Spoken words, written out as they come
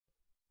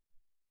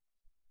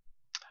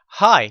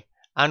Hi,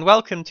 and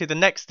welcome to the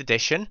next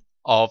edition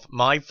of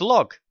my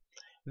vlog.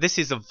 This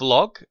is a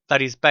vlog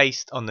that is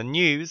based on the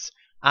news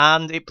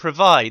and it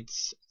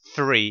provides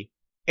 3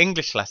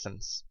 English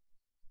lessons.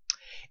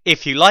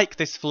 If you like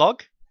this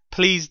vlog,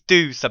 please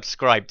do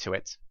subscribe to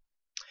it.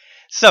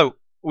 So,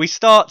 we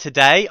start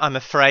today, I'm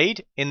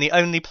afraid, in the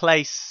only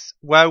place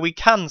where we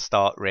can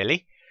start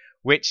really,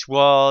 which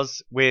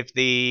was with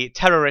the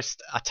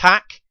terrorist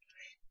attack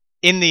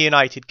in the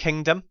United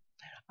Kingdom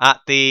at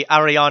the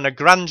Ariana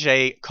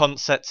Grande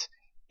concert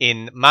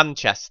in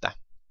Manchester.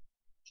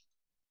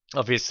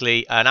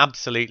 Obviously, an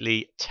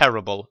absolutely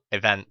terrible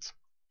event.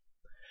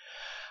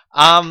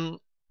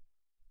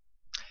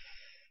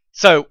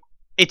 So,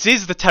 it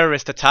is the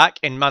terrorist attack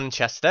in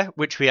Manchester,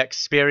 which we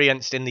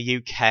experienced in the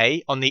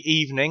UK on the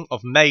evening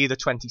of May the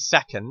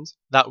 22nd,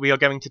 that we are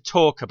going to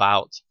talk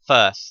about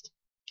first.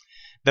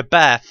 The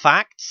bare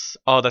facts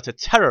are that a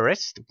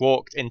terrorist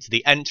walked into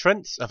the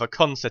entrance of a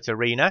concert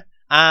arena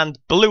and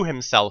blew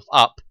himself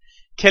up,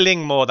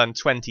 killing more than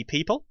 20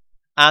 people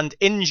and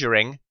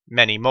injuring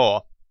many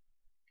more.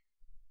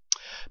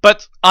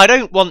 But I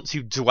don't want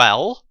to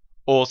dwell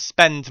or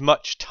spend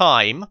much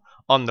time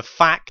on the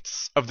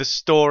facts of the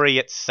story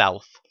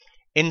itself.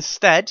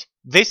 Instead,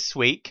 this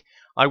week,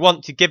 I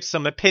want to give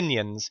some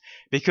opinions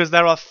because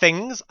there are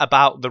things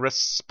about the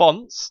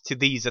response to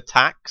these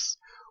attacks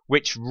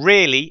which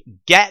really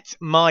get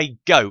my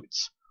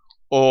goat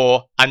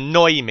or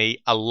annoy me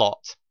a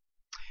lot.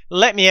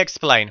 Let me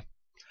explain.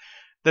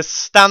 The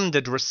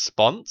standard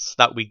response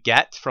that we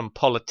get from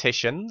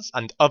politicians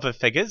and other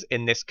figures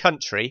in this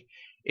country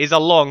is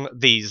along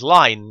these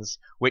lines,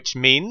 which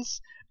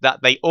means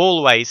that they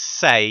always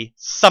say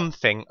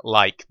something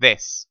like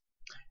this.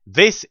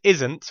 This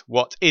isn't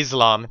what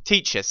Islam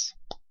teaches.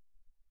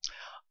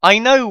 I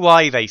know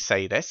why they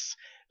say this.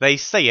 They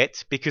say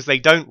it because they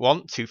don't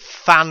want to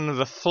fan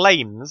the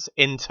flames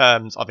in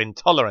terms of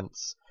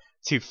intolerance.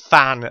 To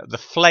fan the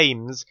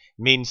flames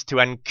means to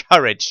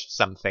encourage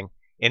something,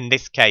 in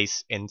this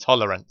case,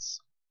 intolerance.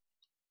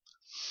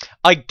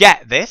 I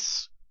get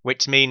this,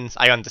 which means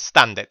I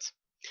understand it.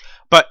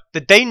 But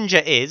the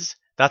danger is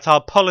that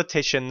our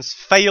politicians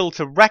fail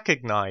to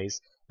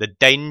recognise the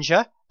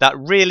danger that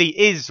really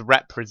is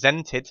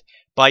represented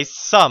by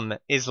some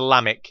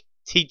Islamic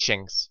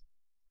teachings.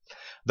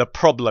 The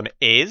problem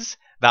is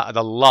that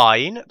the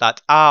line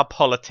that our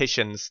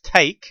politicians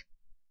take,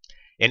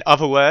 in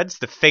other words,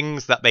 the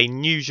things that they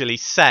usually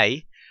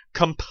say,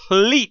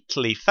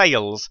 completely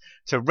fails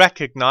to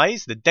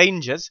recognise the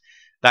dangers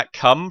that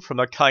come from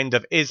a kind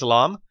of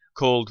Islam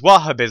called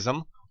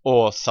Wahhabism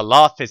or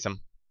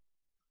Salafism.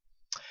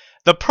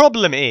 The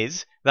problem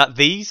is that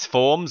these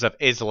forms of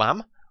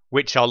Islam,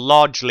 which are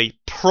largely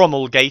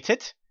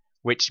promulgated,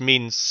 which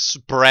means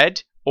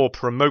spread or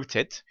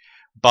promoted,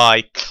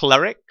 by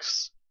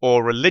clerics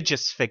or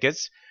religious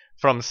figures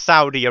from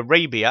Saudi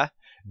Arabia,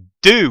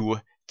 do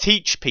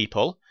teach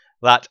people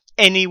that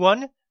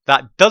anyone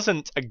that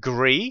doesn't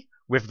agree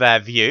with their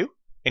view,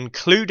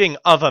 including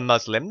other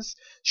Muslims,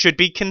 should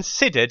be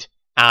considered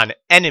an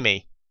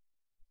enemy.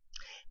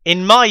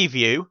 In my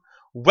view,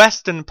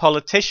 Western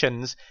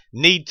politicians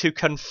need to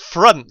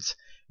confront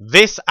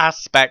this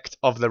aspect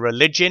of the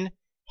religion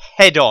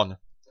head-on.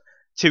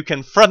 To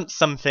confront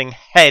something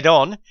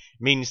head-on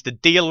means to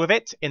deal with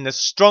it in the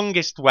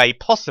strongest way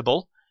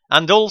possible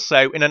and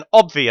also in an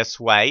obvious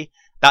way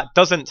that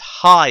doesn't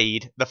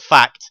hide the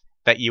fact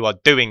that you are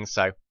doing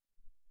so.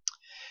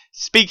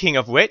 Speaking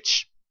of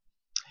which,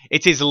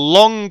 it is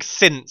long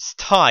since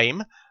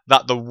time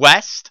that the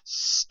West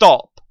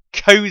stop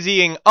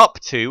cozying up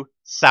to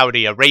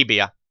Saudi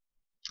Arabia.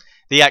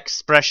 The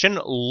expression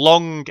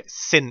long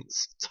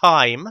since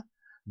time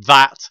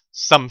that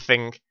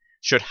something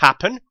should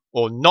happen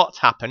or not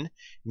happen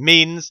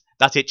means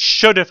that it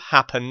should have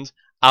happened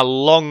a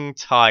long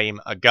time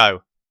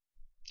ago.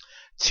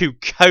 To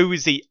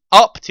cozy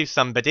up to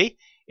somebody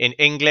in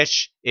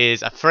English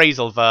is a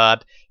phrasal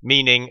verb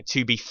meaning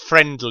to be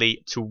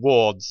friendly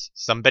towards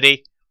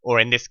somebody, or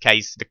in this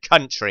case the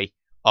country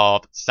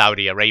of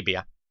Saudi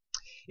Arabia.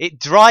 It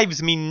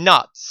drives me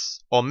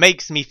nuts or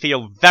makes me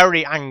feel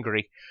very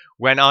angry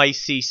when I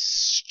see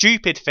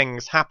stupid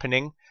things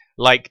happening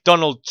like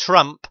Donald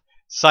Trump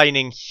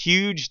signing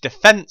huge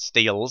defense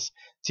deals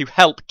to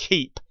help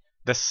keep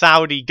the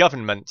Saudi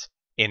government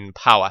in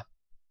power.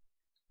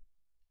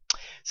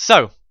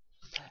 So,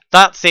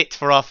 that's it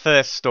for our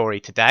first story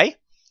today.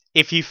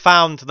 If you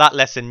found that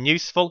lesson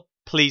useful,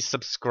 please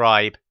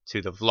subscribe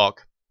to the vlog.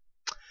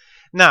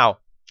 Now,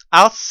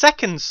 our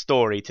second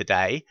story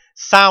today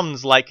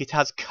sounds like it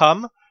has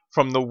come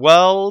from the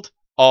world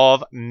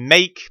of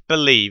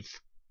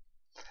make-believe.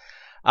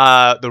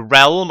 The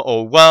realm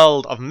or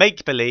world of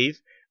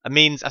make-believe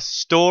means a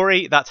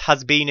story that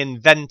has been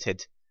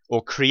invented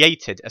or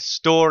created, a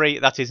story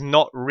that is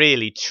not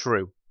really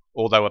true,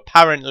 although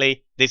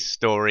apparently this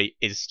story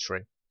is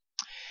true.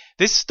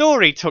 This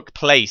story took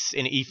place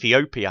in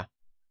Ethiopia.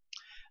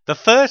 The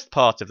first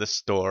part of the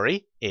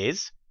story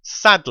is,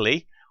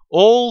 sadly,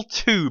 all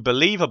too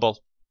believable.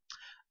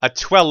 A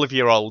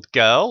 12-year-old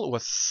girl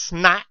was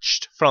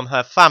snatched from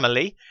her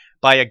family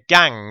by a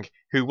gang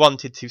who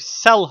wanted to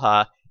sell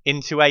her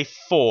into a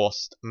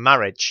forced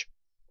marriage.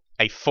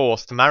 A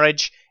forced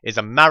marriage is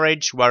a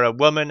marriage where a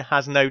woman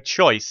has no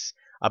choice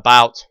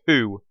about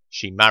who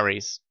she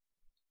marries.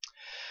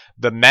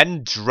 The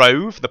men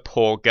drove the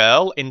poor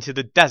girl into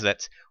the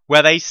desert,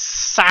 where they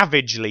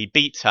savagely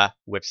beat her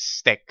with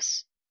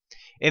sticks.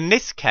 In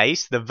this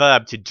case, the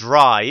verb to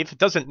drive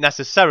doesn't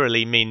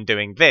necessarily mean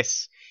doing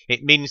this.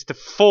 It means to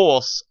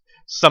force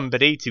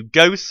somebody to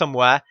go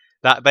somewhere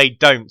that they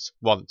don't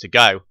want to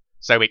go.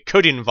 So it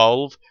could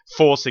involve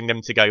forcing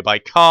them to go by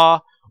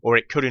car, or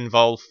it could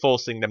involve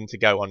forcing them to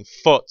go on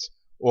foot,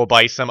 or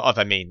by some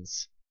other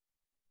means.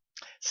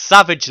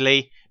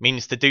 Savagely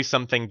means to do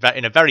something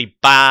in a very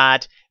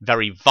bad,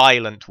 very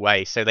violent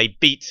way. So they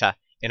beat her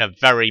in a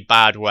very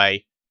bad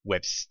way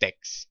with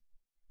sticks.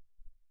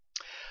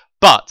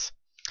 But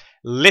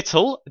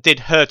little did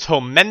her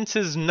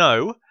tormentors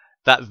know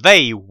that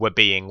they were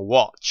being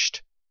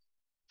watched.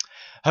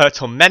 Her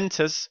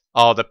tormentors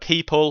are the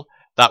people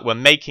that were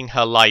making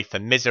her life a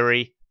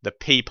misery, the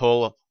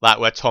people that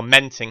were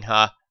tormenting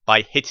her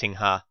by hitting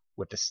her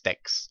with the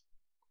sticks.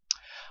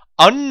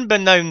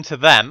 Unbeknown to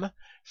them,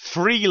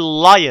 3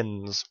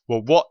 lions were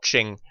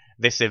watching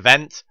this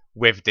event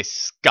with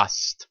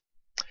disgust.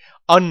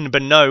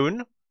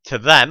 Unbeknown to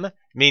them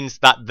means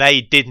that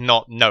they did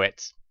not know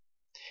it.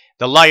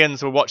 The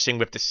lions were watching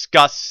with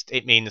disgust.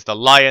 It means the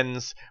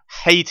lions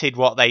hated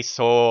what they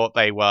saw.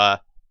 They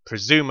were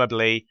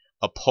presumably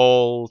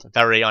appalled,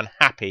 very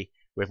unhappy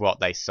with what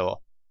they saw.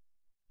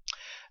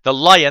 The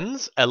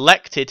lions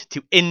elected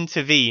to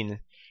intervene,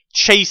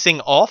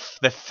 chasing off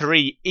the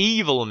 3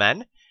 evil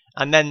men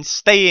and then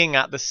staying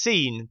at the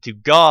scene to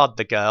guard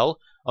the girl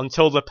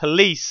until the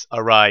police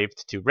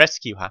arrived to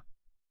rescue her.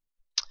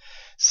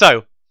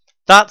 So,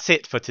 that's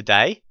it for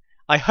today.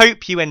 I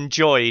hope you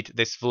enjoyed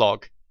this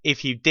vlog.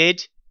 If you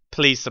did,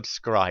 please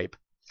subscribe.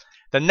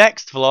 The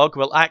next vlog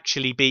will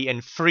actually be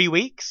in 3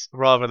 weeks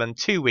rather than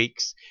 2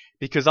 weeks,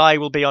 because I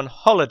will be on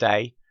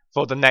holiday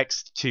for the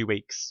next 2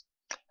 weeks.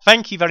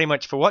 Thank you very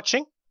much for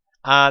watching,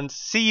 and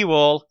see you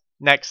all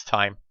next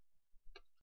time.